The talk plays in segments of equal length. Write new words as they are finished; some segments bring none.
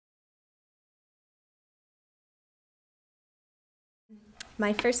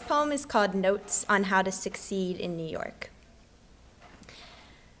My first poem is called Notes on How to Succeed in New York.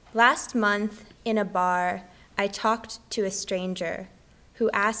 Last month, in a bar, I talked to a stranger who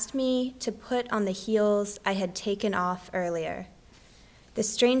asked me to put on the heels I had taken off earlier. The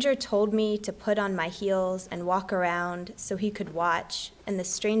stranger told me to put on my heels and walk around so he could watch, and the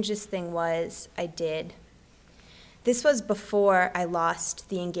strangest thing was, I did. This was before I lost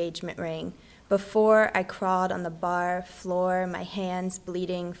the engagement ring, before I crawled on the bar floor, my hands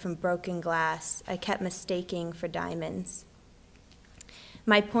bleeding from broken glass I kept mistaking for diamonds.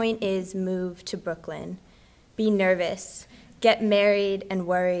 My point is, move to Brooklyn. Be nervous. Get married and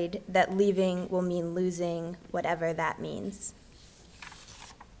worried that leaving will mean losing, whatever that means.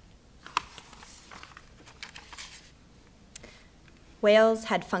 Whales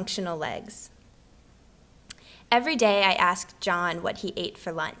had functional legs. Every day I asked John what he ate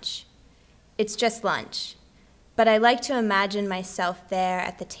for lunch. It's just lunch, but I like to imagine myself there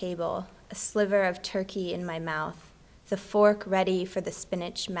at the table, a sliver of turkey in my mouth, the fork ready for the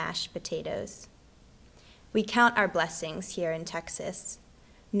spinach mashed potatoes. We count our blessings here in Texas.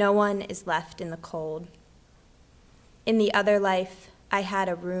 No one is left in the cold. In the other life, I had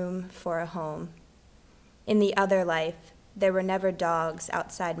a room for a home. In the other life, there were never dogs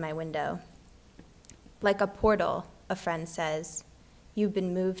outside my window. Like a portal, a friend says, you've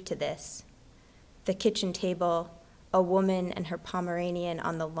been moved to this. The kitchen table, a woman and her Pomeranian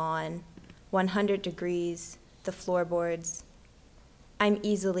on the lawn, 100 degrees, the floorboards. I'm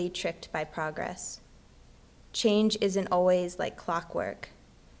easily tricked by progress. Change isn't always like clockwork,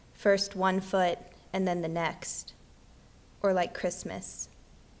 first one foot and then the next, or like Christmas,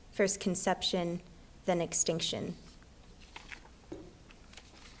 first conception, then extinction.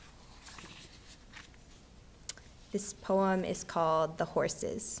 This poem is called The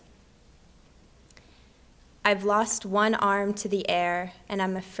Horses. I've lost one arm to the air, and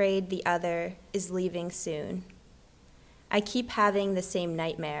I'm afraid the other is leaving soon. I keep having the same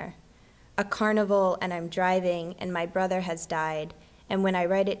nightmare, a carnival and I'm driving and my brother has died, and when I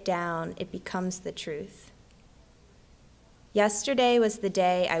write it down, it becomes the truth. Yesterday was the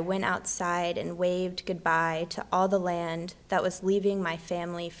day I went outside and waved goodbye to all the land that was leaving my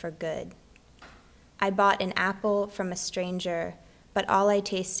family for good. I bought an apple from a stranger, but all I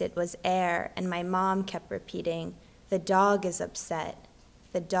tasted was air, and my mom kept repeating, the dog is upset,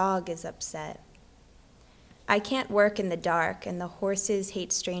 the dog is upset. I can't work in the dark, and the horses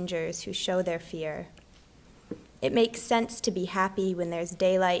hate strangers who show their fear. It makes sense to be happy when there's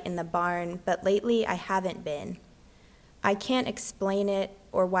daylight in the barn, but lately I haven't been. I can't explain it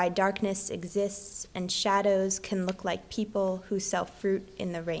or why darkness exists and shadows can look like people who sell fruit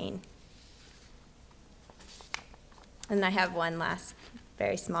in the rain. And I have one last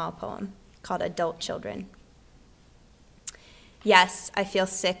very small poem called Adult Children. Yes, I feel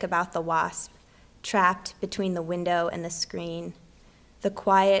sick about the wasp, trapped between the window and the screen. The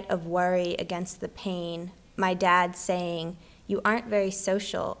quiet of worry against the pain, my dad saying, you aren't very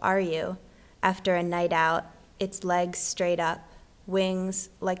social, are you? After a night out, its legs straight up, wings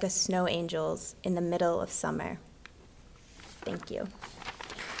like a snow angel's in the middle of summer. Thank you.